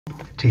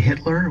to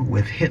Hitler,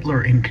 with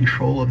Hitler in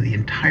control of the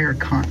entire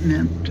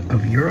continent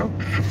of Europe,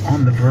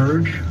 on the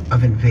verge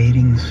of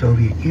invading the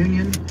Soviet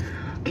Union.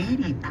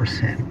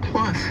 80%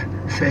 plus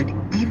said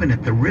even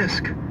at the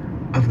risk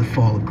of the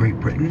fall of Great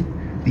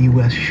Britain, the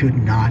U.S. should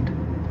not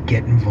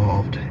get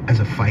involved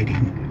as a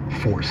fighting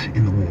force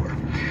in the war.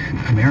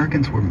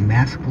 Americans were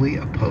massively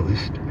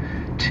opposed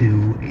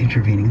to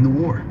intervening in the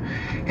war.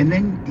 And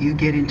then you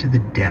get into the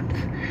depth.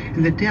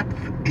 And the depth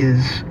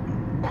is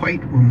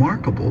quite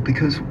remarkable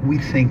because we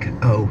think,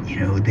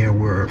 there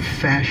were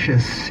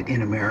fascists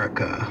in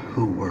America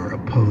who were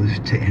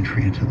opposed to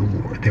entry into the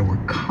war. There were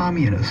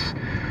communists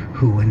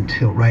who,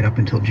 right up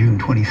until June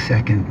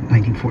 22nd,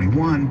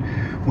 1941,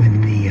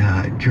 when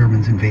the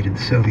Germans invaded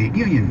the Soviet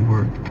Union,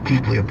 were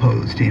deeply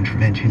opposed to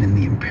intervention in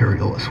the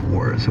imperialist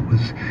war, as it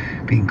was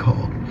being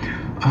called.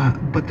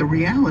 But the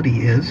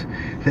reality is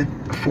that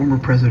former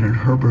President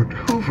Herbert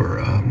Hoover,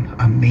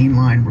 a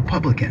mainline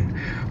Republican,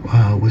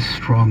 was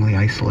strongly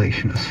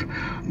isolationist.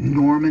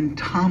 Norman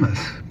Thomas,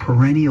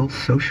 perennial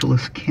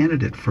socialist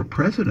candidate for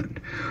president,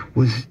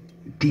 was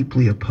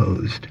deeply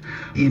opposed.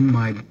 In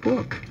my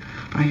book,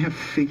 I have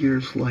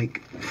figures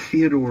like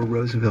Theodore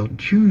Roosevelt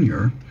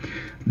Jr.,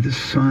 the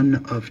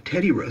son of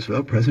Teddy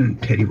Roosevelt,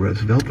 President Teddy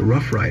Roosevelt, the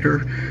Rough Rider,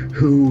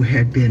 who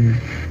had been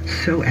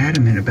so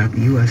adamant about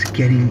the U.S.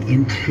 getting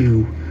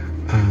into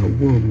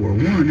World War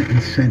I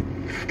and sent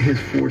his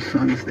 4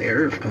 sons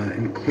there,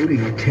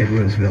 including Ted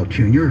Roosevelt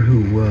Jr.,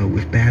 who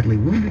was badly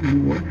wounded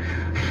in the war.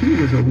 He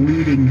was a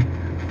leading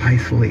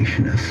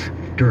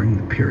isolationist during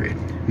the period.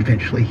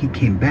 Eventually he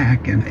came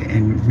back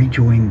and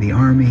rejoined the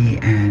army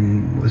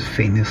and was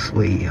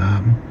famously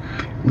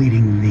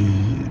leading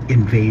the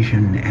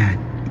invasion at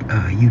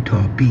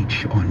Utah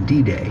Beach on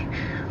D-Day.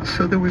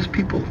 So there was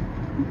people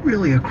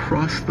really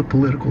across the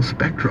political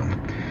spectrum.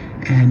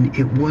 And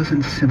it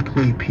wasn't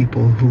simply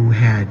people who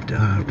had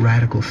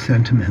radical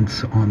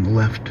sentiments on the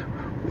left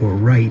or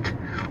right,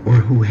 or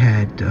who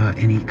had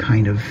any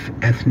kind of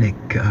ethnic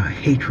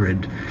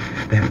hatred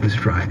that was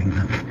driving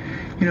them.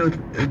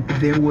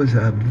 There was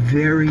a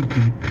very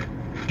deep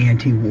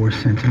anti-war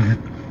sentiment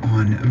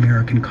on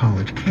American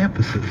college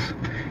campuses.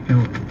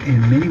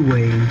 In many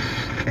ways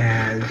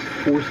as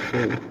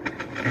forceful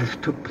as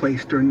took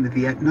place during the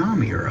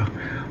Vietnam era.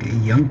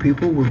 Young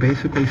people were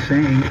basically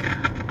saying,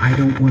 I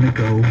don't want to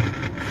go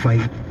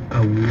fight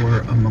a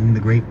war among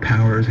the great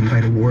powers and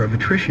fight a war of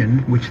attrition,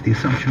 which the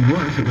assumption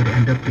was it would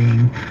end up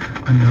being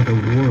another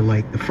war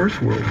like the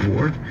First World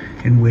War,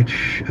 in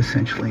which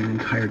essentially an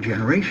entire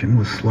generation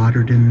was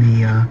slaughtered in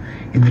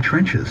the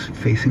trenches,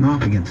 facing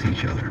off against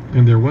each other.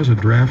 And there was a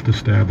draft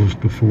established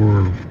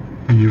before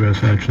the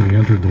U.S. actually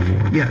entered the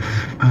war. Yes,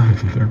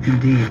 Wasn't there?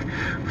 Indeed.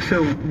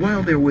 So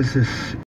while there was this